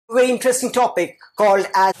Very interesting topic called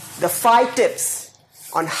as the 5 tips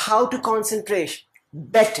on how to concentrate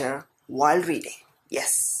better while reading.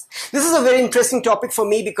 Yes, this is a very interesting topic for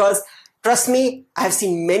me because trust me, I have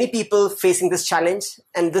seen many people facing this challenge,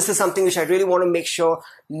 and this is something which I really want to make sure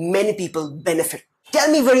many people benefit.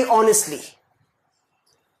 Tell me very honestly,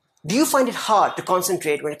 do you find it hard to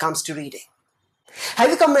concentrate when it comes to reading? Have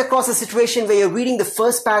you come across a situation where you're reading the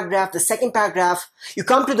first paragraph, the second paragraph, you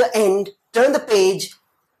come to the end, turn the page,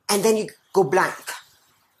 and then you go blank?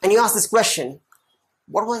 And you ask this question,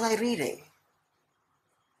 what was I reading?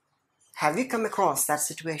 Have you come across that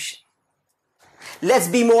situation? Let's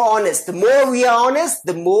be more honest. The more we are honest,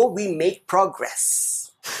 the more we make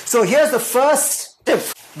progress. So here's the first tip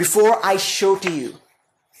before I show to you.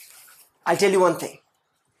 I'll tell you one thing.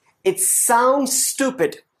 It sounds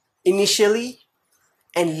stupid initially,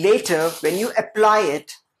 and later when you apply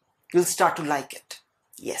it, you'll start to like it.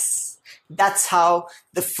 Yes, that's how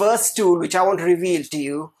the first tool which I want to reveal to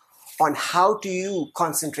you on how do you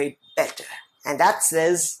concentrate better. And that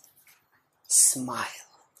says smile.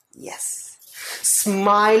 Yes.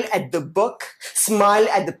 Smile at the book, smile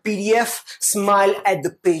at the PDF, smile at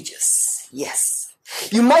the pages. Yes.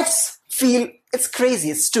 You might feel it's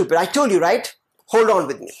crazy, it's stupid. I told you, right? Hold on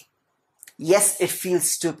with me. Yes, it feels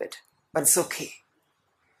stupid, but it's okay.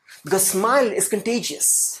 Because smile is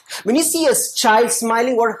contagious. When you see a child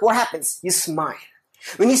smiling, what happens? You smile.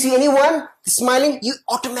 When you see anyone smiling, you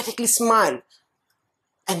automatically smile.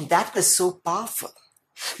 And that is so powerful.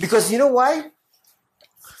 Because you know why?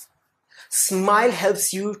 Smile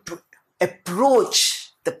helps you to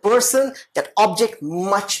approach the person, that object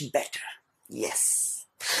much better. Yes.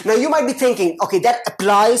 Now you might be thinking, okay, that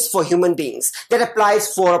applies for human beings. That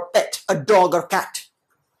applies for a pet, a dog or cat.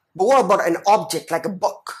 But what about an object like a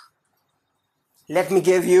book? Let me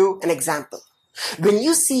give you an example. When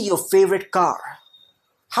you see your favorite car,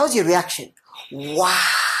 how's your reaction? Wow!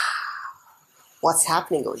 What's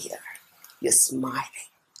happening over here? You're smiling.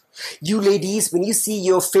 You ladies, when you see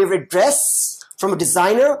your favorite dress from a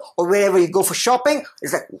designer or wherever you go for shopping,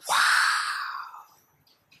 it's like, wow!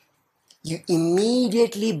 You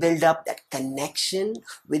immediately build up that connection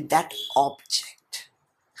with that object.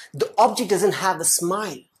 The object doesn't have a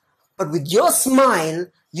smile, but with your smile,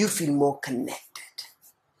 you feel more connected.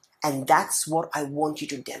 And that's what I want you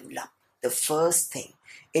to develop. The first thing,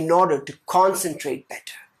 in order to concentrate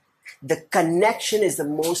better. The connection is the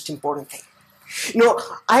most important thing. You know,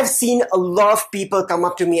 I've seen a lot of people come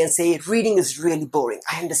up to me and say, reading is really boring.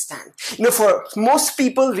 I understand. You know, for most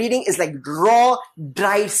people, reading is like raw,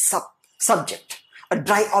 dry subject, a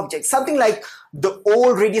dry object. Something like the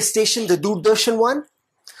old radio station, the Doordarshan one.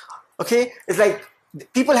 Okay, it's like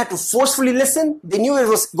people had to forcefully listen. They knew it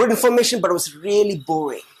was good information, but it was really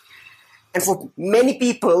boring. And for many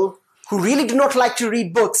people who really do not like to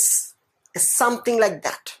read books, it's something like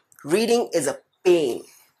that. Reading is a pain.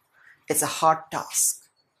 It's a hard task.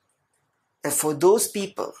 And for those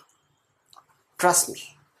people, trust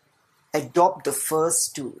me, adopt the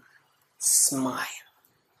first tool, smile.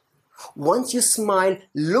 Once you smile,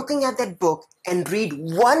 looking at that book and read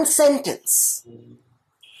one sentence,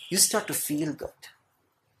 you start to feel good.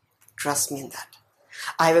 Trust me in that.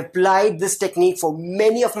 I have applied this technique for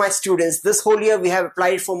many of my students. This whole year, we have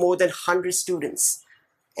applied it for more than 100 students.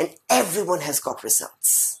 And everyone has got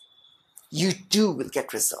results. You too will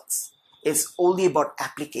get results. It's only about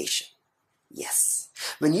application. Yes.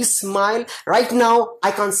 When you smile, right now, I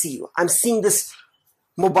can't see you. I'm seeing this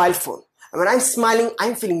mobile phone. And when I'm smiling,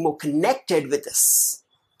 I'm feeling more connected with this.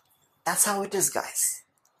 That's how it is, guys.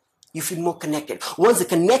 You feel more connected. Once the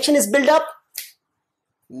connection is built up,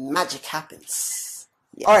 magic happens.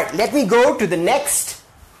 Yeah. All right, let me go to the next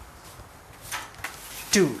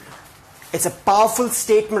tool. It's a powerful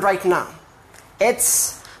statement right now.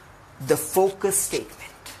 It's the focus statement.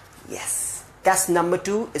 Yes, that's number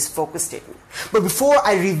 2 is focus statement. But before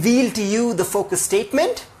I reveal to you the focus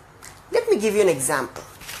statement, let me give you an example.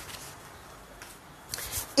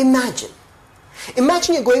 Imagine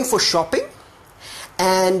you're going for shopping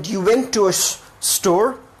and you went to a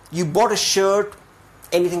store, you bought a shirt,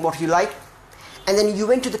 anything what you like, and then you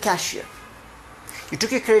went to the cashier. You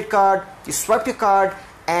took your credit card, you swiped your card,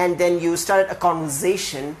 and then you started a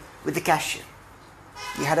conversation with the cashier.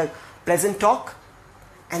 You had a pleasant talk,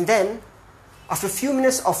 and then after a few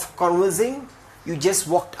minutes of conversing, you just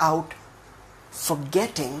walked out,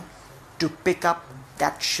 forgetting to pick up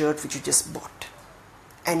that shirt which you just bought.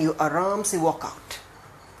 And you aram se walk out.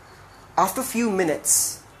 After a few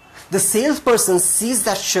minutes, the salesperson sees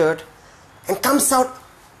that shirt and comes out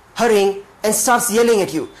hurrying and starts yelling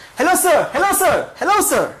at you. Hello sir, hello sir, hello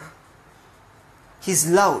sir. He's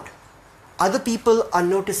loud. Other people are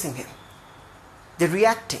noticing him. They're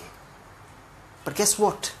reacting. But guess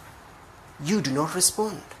what? You do not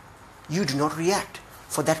respond. You do not react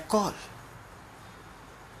for that call.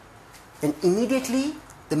 Then immediately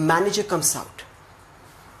the manager comes out.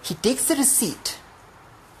 He takes the receipt,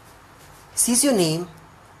 sees your name,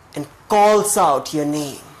 and calls out your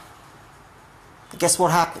name. Guess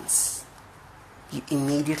what happens? You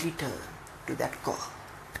immediately turn to that call.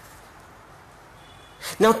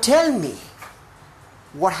 Now tell me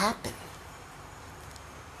what happened.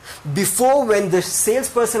 Before, when the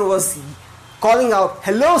salesperson was calling out,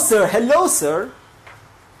 hello sir,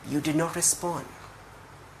 you did not respond.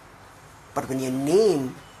 But when your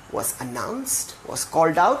name was announced, was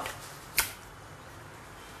called out,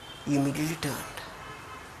 you immediately turned.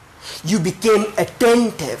 You became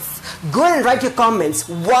attentive. Go ahead and write your comments.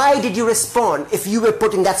 Why did you respond if you were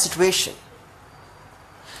put in that situation?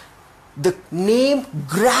 The name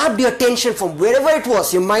grabbed your attention from wherever it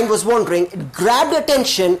was, your mind was wandering, it grabbed your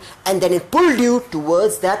attention and then it pulled you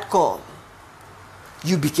towards that call.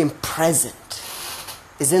 You became present.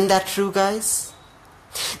 Isn't that true, guys?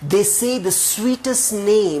 They say the sweetest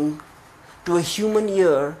name to a human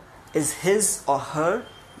ear is his or her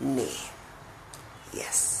name.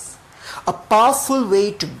 Yes. A powerful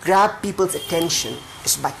way to grab people's attention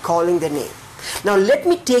is by calling their name. Now let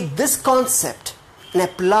me take this concept and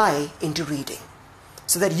apply into reading.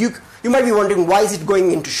 So that you might be wondering, why is it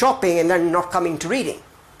going into shopping and then not coming to reading?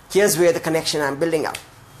 Here's where the connection I'm building up.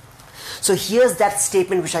 So here's that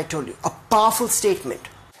statement which I told you, a powerful statement.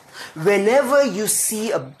 Whenever you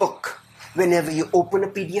see a book, whenever you open a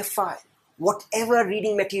PDF file, whatever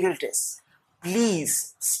reading material it is,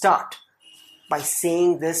 please start by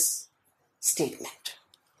saying this statement.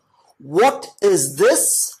 What is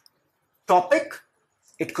this topic?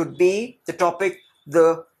 It could be the topic,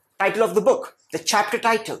 the title of the book, the chapter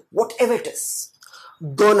title, whatever it is.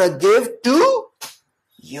 Gonna give to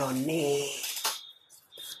your name.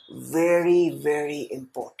 Very, very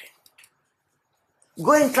important.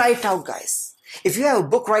 Go ahead and try it out, guys. If you have a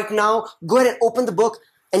book right now, go ahead and open the book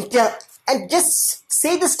and just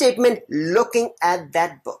say the statement looking at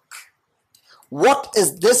that book. What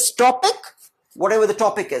is this topic? Whatever the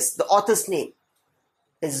topic is, the author's name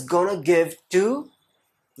is gonna give to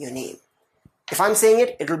your name. If I'm saying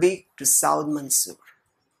it, it will be to Saud Mansoor.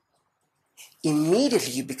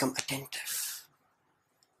 Immediately you become attentive.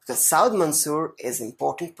 Because Saud Mansoor is an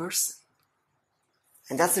important person.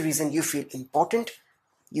 And that's the reason you feel important,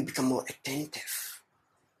 you become more attentive.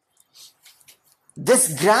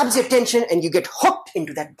 This grabs your attention and you get hooked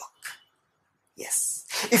into that book. Yes.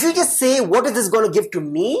 If you just say, what is this going to give to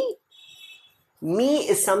me? Me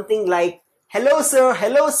is something like, hello sir,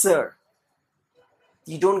 hello sir.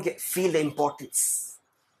 You don't feel the importance.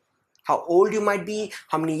 How old you might be,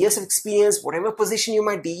 how many years of experience, whatever position you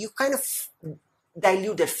might be, you kind of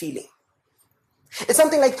dilute that feeling. It's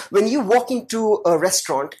something like when you walk into a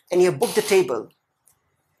restaurant and you book the table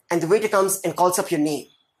and the waiter comes and calls up your name.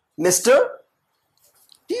 Mister,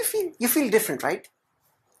 you feel different, right?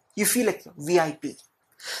 You feel like VIP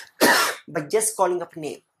by just calling up a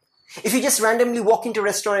name. If you just randomly walk into a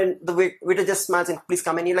restaurant and the waiter just smiles and please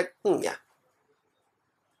come in, you're like, yeah.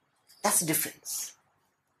 That's the difference.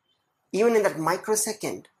 Even in that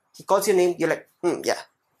microsecond, he calls your name, you're like, yeah.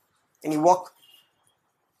 And you walk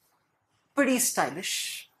pretty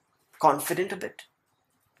stylish, confident a bit.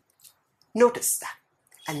 Notice that.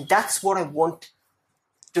 And that's what I want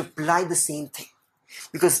to apply the same thing.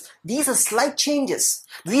 Because these are slight changes.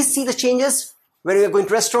 We see the changes when we are going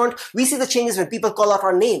to a restaurant. We see the changes when people call out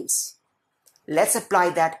our names. Let's apply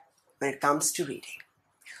that when it comes to reading.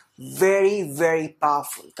 Very, very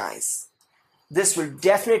powerful, guys. This will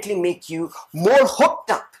definitely make you more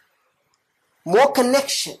hooked up. More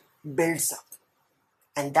connection builds up.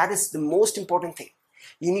 And that is the most important thing.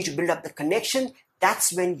 You need to build up the connection.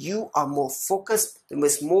 That's when you are more focused.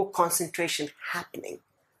 There's more concentration happening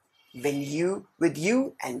with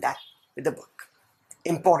you and that with the book.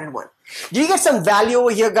 Important one. Did you get some value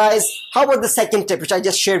over here, guys? How about the second tip, which I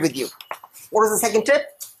just shared with you? What was the second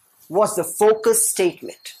tip? Was the focus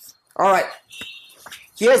statement. All right.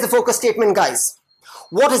 Here's the focus statement, guys.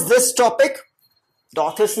 What is this topic? The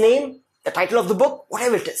author's name, the title of the book,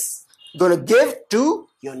 whatever it is. Gonna give to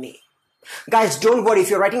your name. Guys, don't worry. If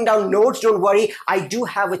you're writing down notes, don't worry. I do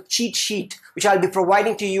have a cheat sheet which I'll be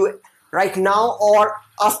providing to you right now or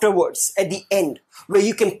afterwards at the end, where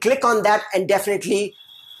you can click on that and definitely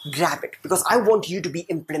grab it, because I want you to be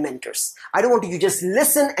implementers. I don't want you to just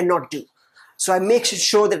listen and not do. So I make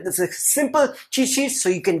sure that it's a simple cheat sheet so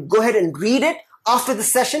you can go ahead and read it after the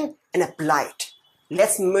session and apply it.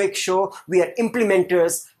 Let's make sure we are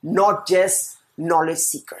implementers, not just knowledge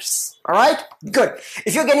seekers. All right? Good.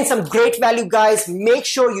 If you're getting some great value, guys, make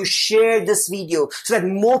sure you share this video so that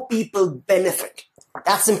more people benefit.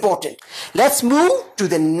 That's important. Let's move to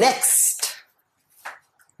the next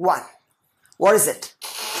one. What is it?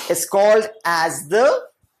 It's called as the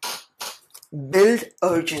build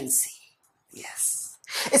urgency. Yes.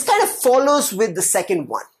 It kind of follows with the second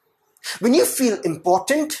one. When you feel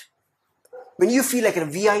important, when you feel like a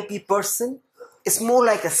VIP person, it's more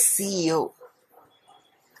like a CEO.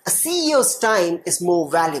 A CEO's time is more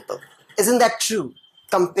valuable. Isn't that true?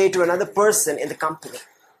 Compared to another person in the company.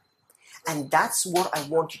 And that's what I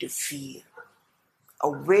want you to feel.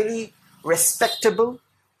 A very respectable,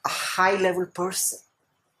 a high-level person.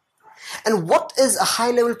 And what is a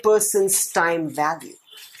high-level person's time value?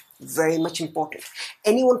 Very much important.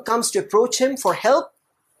 Anyone comes to approach him for help,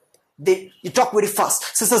 you talk very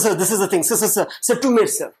fast. Sir, this is the thing. Sir, 2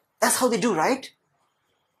 minutes, sir. That's how they do, right?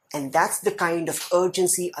 And that's the kind of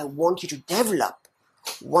urgency I want you to develop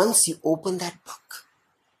once you open that book.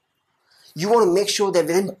 You want to make sure that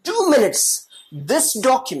within 2 minutes, this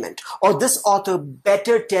document or this author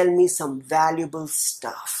better tell me some valuable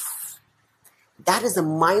stuff. That is the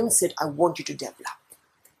mindset I want you to develop.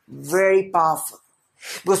 Very powerful.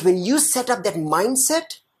 Because when you set up that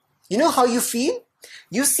mindset, you know how you feel?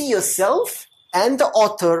 You see yourself and the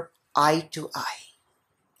author eye to eye.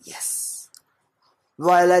 Yes.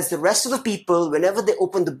 While as the rest of the people, whenever they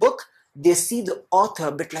open the book, they see the author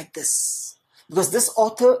a bit like this. Because this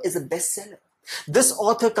author is a bestseller. This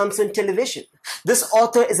author comes on television. This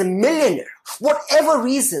author is a millionaire. Whatever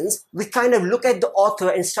reasons, we kind of look at the author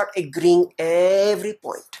and start agreeing every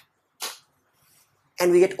point.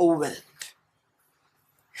 And we get overwhelmed.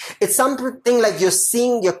 It's something like you're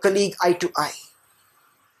seeing your colleague eye to eye.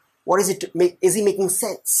 What is it? Is he making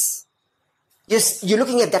sense? You're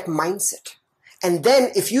looking at that mindset. And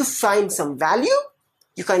then if you find some value,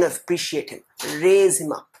 you kind of appreciate him, raise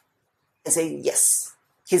him up and say, yes,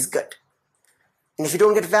 he's good. And if you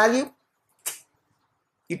don't get value,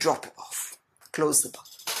 you drop it off, close the book.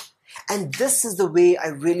 And this is the way I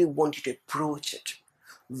really want you to approach it.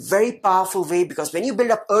 Very powerful way, because when you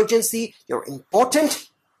build up urgency, you're important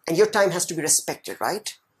and your time has to be respected,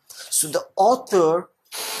 right? So the author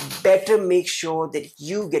better make sure that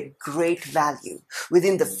you get great value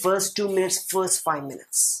within the first 2 minutes, first 5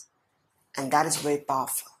 minutes. And that is very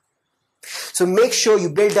powerful. So make sure you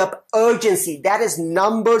build up urgency. That is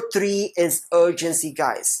number 3 is urgency,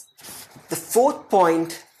 guys. The 4th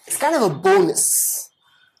point is kind of a bonus.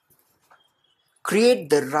 Create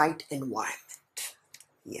the right environment.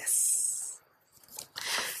 Yes.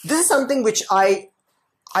 This is something which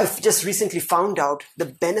I've just recently found out the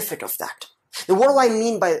benefit of that. Now, what do I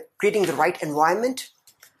mean by creating the right environment?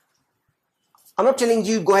 I'm not telling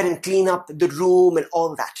you go ahead and clean up the room and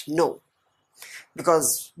all that. No.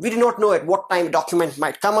 Because we do not know at what time a document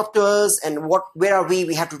might come up to us and where are we?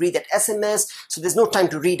 We have to read that SMS. So there's no time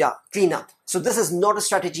to clean up. So this is not a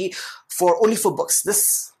strategy only for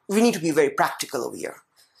books. We need to be very practical over here.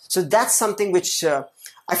 So that's something which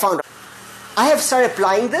I found out. I have started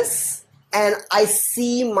applying this and I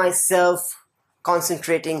see myself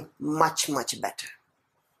concentrating much, much better.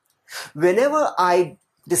 Whenever I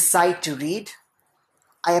decide to read,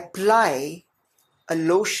 I apply a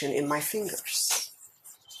lotion in my fingers.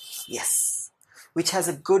 Yes, which has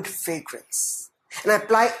a good fragrance. And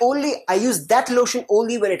I use that lotion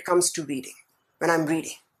only when it comes to reading, when I'm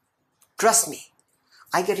reading. Trust me,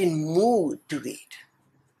 I get in mood to read.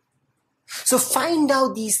 So find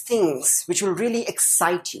out these things which will really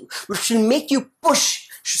excite you, which will make you push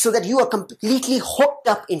so that you are completely hooked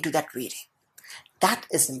up into that reading. That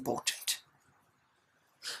is important.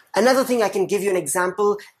 Another thing I can give you an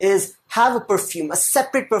example is have a perfume, a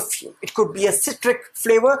separate perfume. It could be a citric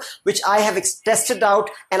flavor, which I have tested out,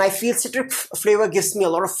 and I feel citric flavor gives me a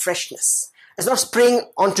lot of freshness. It's not spraying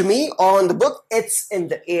onto me or on the book, it's in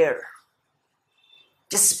the air.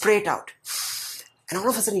 Just spray it out. And all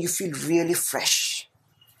of a sudden you feel really fresh.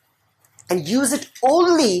 And use it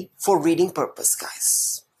only for reading purpose,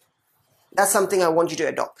 guys. That's something I want you to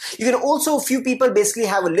adopt. You can also, few people basically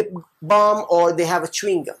have a lip balm or they have a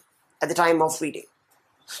chewing gum at the time of reading.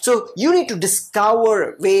 So you need to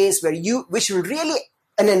discover ways which will really,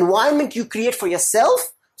 an environment you create for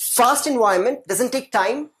yourself, fast environment, doesn't take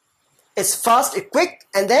time. It's fast, it's quick,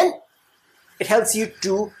 and then it helps you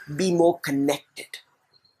to be more connected.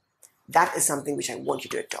 That is something which I want you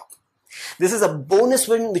to adopt. This is a bonus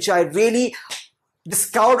one which I really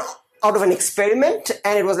discovered out of an experiment,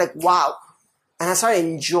 and it was like, wow. And I started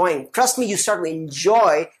enjoying. Trust me, you start to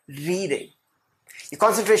enjoy reading. Your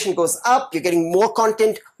concentration goes up, you're getting more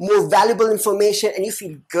content, more valuable information, and you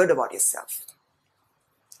feel good about yourself.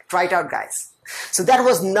 Try it out, guys. So that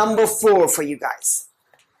was number 4 for you guys.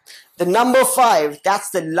 The number 5, that's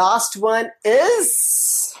the last one,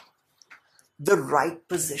 is the right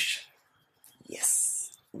position.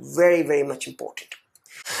 Yes, very, very much important.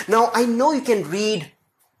 Now, I know you can read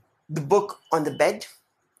the book on the bed,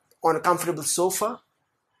 on a comfortable sofa.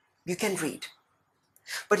 You can read.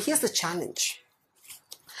 But here's the challenge.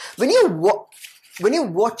 When you're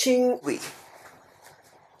watching a movie,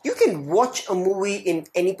 you can watch a movie in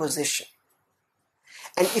any position.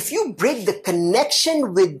 And if you break the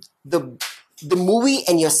connection with the movie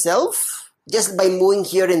and yourself, just by moving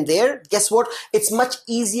here and there, guess what? It's much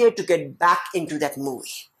easier to get back into that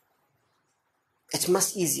movie. It's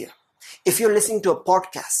much easier. If you're listening to a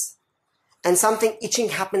podcast and something itching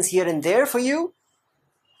happens here and there for you,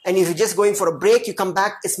 and if you're just going for a break, you come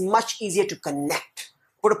back, it's much easier to connect.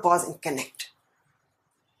 Put a pause and connect.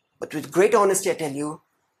 But with great honesty, I tell you,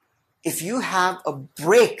 if you have a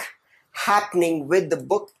break happening with the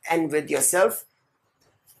book and with yourself,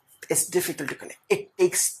 it's difficult to connect. It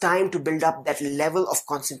takes time to build up that level of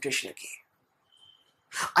concentration again.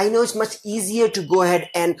 I know it's much easier to go ahead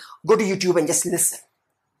and go to YouTube and just listen.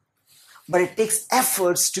 But it takes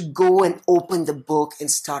efforts to go and open the book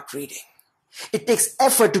and start reading. It takes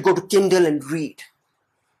effort to go to Kindle and read,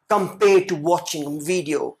 compared to watching a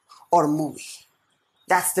video or a movie.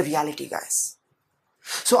 That's the reality, guys.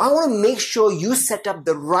 So I want to make sure you set up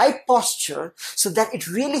the right posture so that it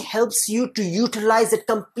really helps you to utilize the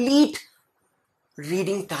complete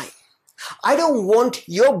reading time. I don't want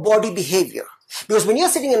your body behavior, because when you're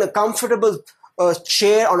sitting in a comfortable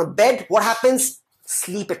chair on a bed, what happens?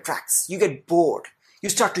 Sleep attracts. You get bored. You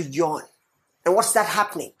start to yawn. And what's that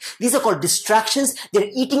happening? These are called distractions. They're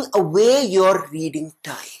eating away your reading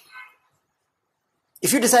time.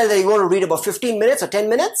 If you decide that you want to read about 15 minutes or 10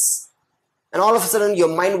 minutes, and all of a sudden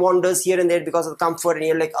your mind wanders here and there because of the comfort, and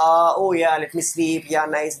you're like, oh yeah, let me sleep, yeah,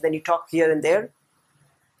 nice. Then you talk here and there.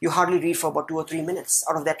 You hardly read for about 2 or 3 minutes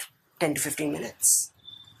out of that 10 to 15 minutes.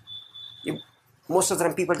 Most of the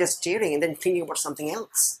time people are just staring and then thinking about something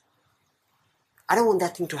else. I don't want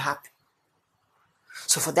that thing to happen.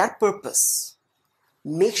 So for that purpose,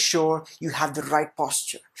 make sure you have the right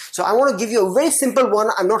posture. So I want to give you a very simple one.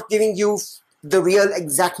 I'm not giving you the real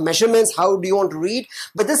exact measurements. How do you want to read?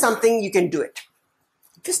 But there's something you can do it.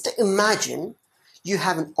 Just imagine you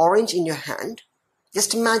have an orange in your hand.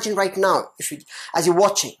 Just imagine right now, as you're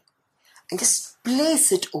watching, and just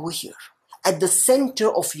place it over here at the center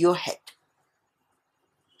of your head.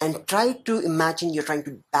 And try to imagine you're trying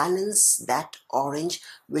to balance that orange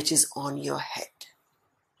which is on your head.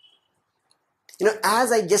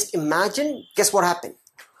 As I just imagined, guess what happened?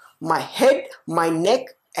 My head, my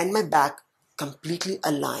neck, and my back completely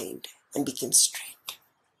aligned and became straight.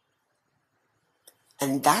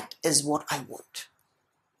 And that is what I want.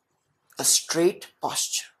 A straight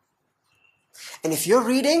posture. And if you're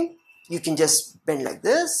reading, you can just bend like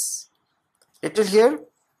this, little here.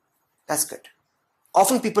 That's good.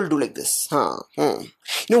 Often people do like this.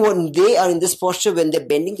 When they are in this posture, when they're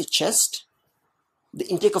bending the chest, the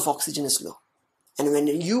intake of oxygen is low. And when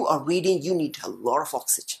you are reading, you need a lot of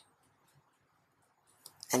oxygen.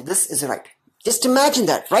 And this is right. Just imagine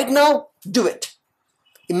that. Right now, do it.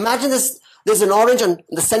 Imagine this. There's an orange on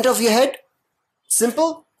the center of your head.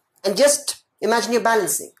 Simple. And just imagine you're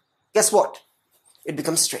balancing. Guess what? It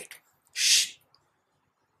becomes straight. Shh.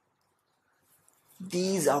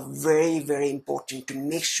 These are very, very important to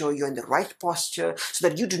make sure you're in the right posture so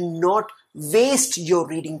that you do not waste your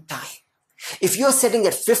reading time. If you're setting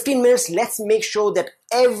at 15 minutes, let's make sure that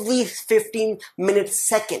every 15-minute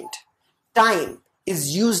second time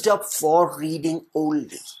is used up for reading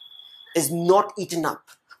only, is not eaten up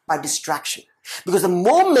by distraction. Because the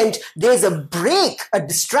moment there's a break, a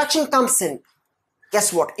distraction comes in,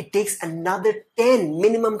 guess what? It takes another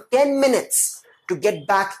minimum 10 minutes to get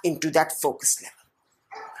back into that focus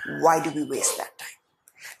level. Why do we waste that time?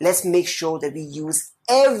 Let's make sure that we use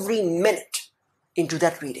every minute into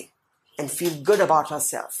that reading and feel good about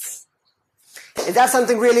ourselves. And that's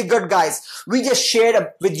something really good, guys. We just shared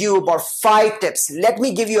with you about 5 tips. Let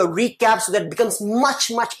me give you a recap so that it becomes much,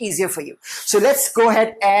 much easier for you. So let's go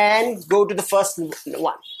ahead and go to the first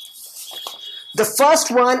one. The first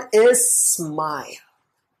one is smile.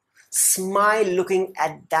 Smile looking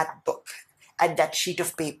at that book, at that sheet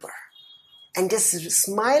of paper. And just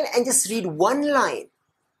smile and just read one line.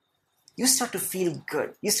 You start to feel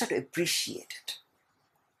good. You start to appreciate it.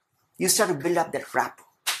 You start to build up that rapport.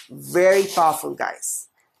 Very powerful, guys.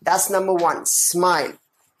 That's number 1, smile.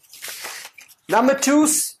 Number 2,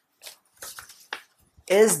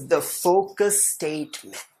 is the focus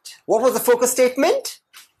statement. What was the focus statement?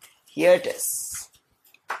 Here it is.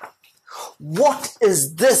 What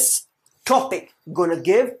is this topic going to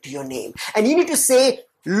give to your name? And you need to say,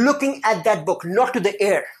 looking at that book, not to the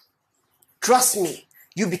air. Trust me,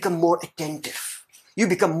 you become more attentive. You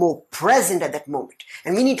become more present at that moment.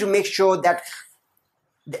 And we need to make sure that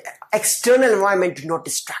the external environment do not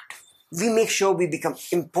distract. We make sure we become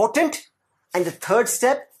important. And the third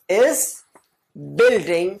step is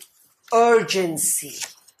building urgency.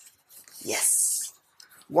 Yes.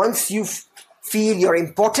 Once you feel you're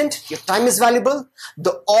important, your time is valuable,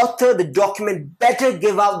 the author, the document better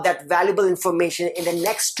give out that valuable information in the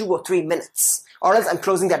next 2 or 3 minutes, or else I'm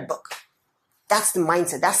closing that book. That's the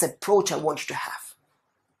mindset, that's the approach I want you to have.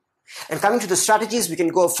 And coming to the strategies, we can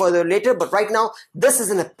go further later, but right now, this is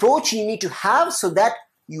an approach you need to have so that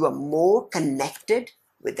you are more connected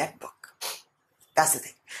with that book. That's the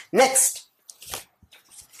thing. Next,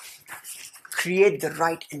 create the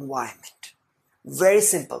right environment. Very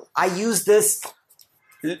simple. I use this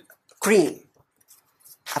cream.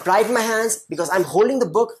 Apply it in my hands because I'm holding the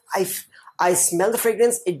book. I smell the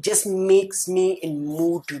fragrance. It just makes me in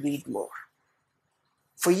mood to read more.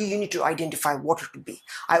 For you, you need to identify what it would be.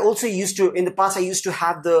 I also used to, in the past, I used to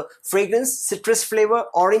have the fragrance, citrus flavor,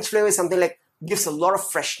 orange flavor, something like, gives a lot of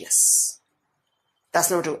freshness. That's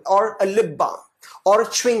number 2. Or a lip balm or a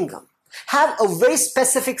chewing gum. Have a very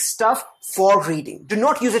specific stuff for reading. Do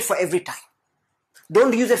not use it for every time.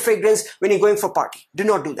 Don't use that fragrance when you're going for a party. Do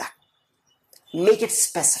not do that. Make it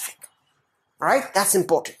specific. Alright? That's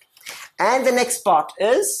important. And the next part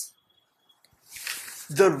is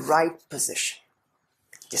the right position.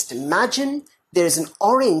 Just imagine there is an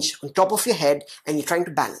orange on top of your head and you're trying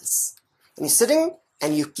to balance. And you're sitting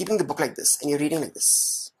and you're keeping the book like this and you're reading like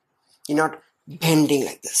this. You're not bending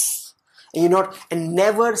like this. And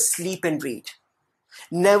never sleep and read.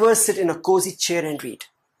 Never sit in a cozy chair and read.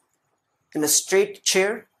 In a straight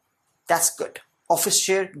chair, that's good. Office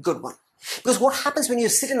chair, good one. Because what happens when you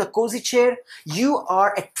sit in a cozy chair, you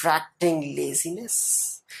are attracting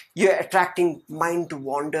laziness. You're attracting mind to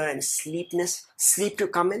wander and sleep to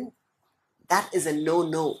come in. That is a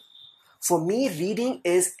no-no. For me, reading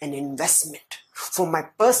is an investment for my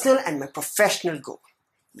personal and my professional goal.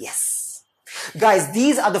 Yes. Guys,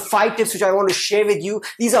 these are the 5 tips which I want to share with you.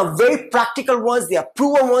 These are very practical ones. They are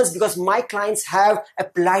proven ones because my clients have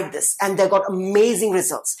applied this and they got amazing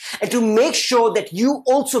results. And to make sure that you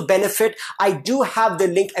also benefit, I do have the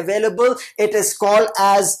link available. It is called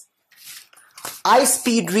as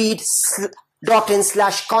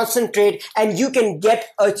ispeedread.in/concentrate and you can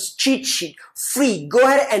get a cheat sheet free. Go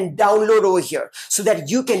ahead and download over here so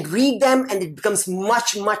that you can read them and it becomes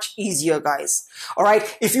much easier, guys.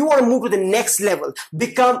 Alright, if you want to move to the next level,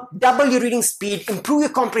 double your reading speed, improve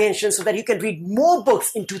your comprehension so that you can read more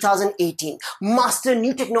books in 2018, master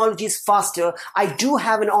new technologies faster, I do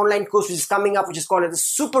have an online course which is coming up which is called the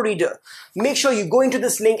Super Reader. Make sure you go into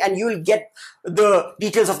this link and you will get the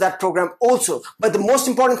details of that program also. But the most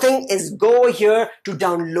important thing is go here to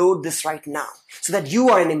download this right now so that you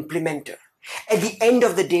are an implementer. At the end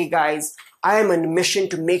of the day, guys, I am on a mission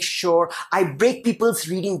to make sure I break people's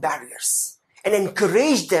reading barriers and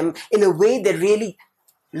encourage them in a way they really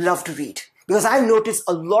love to read. Because I've noticed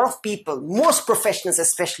a lot of people, most professionals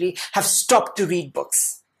especially, have stopped to read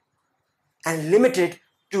books and limited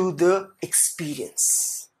to the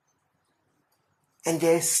experience. And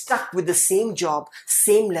they're stuck with the same job,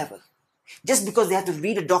 same level. Just because they have to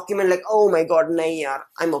read a document like, oh my God, nahi yaar,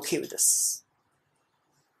 I'm okay with this.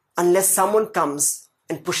 Unless someone comes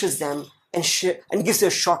and pushes them and gives you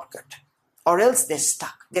a shortcut. Or else they're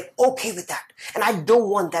stuck. They're okay with that. And I don't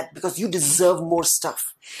want that because you deserve more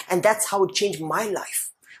stuff. And that's how it changed my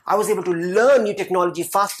life. I was able to learn new technology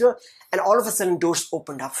faster and all of a sudden doors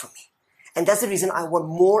opened up for me. And that's the reason I want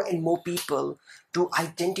more and more people to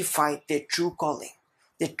identify their true calling,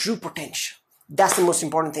 their true potential. That's the most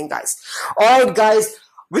important thing, guys. Alright, guys.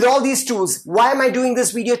 With all these tools, why am I doing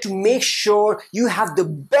this video? To make sure you have the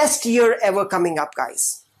best year ever coming up,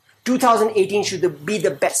 guys. 2018 should be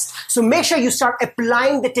the best. So make sure you start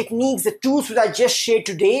applying the techniques, the tools that I just shared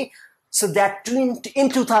today so that in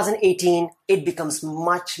 2018, it becomes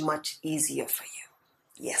much easier for you.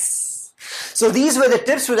 Yes. So these were the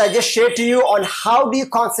tips that I just shared to you on how do you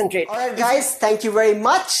concentrate. Alright guys, thank you very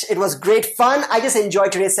much. It was great fun. I just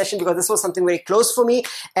enjoyed today's session because this was something very close for me.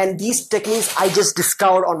 And these techniques I just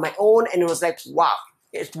discovered on my own and it was like, wow,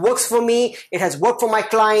 it works for me. It has worked for my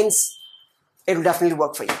clients. It will definitely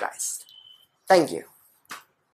work for you guys. Thank you.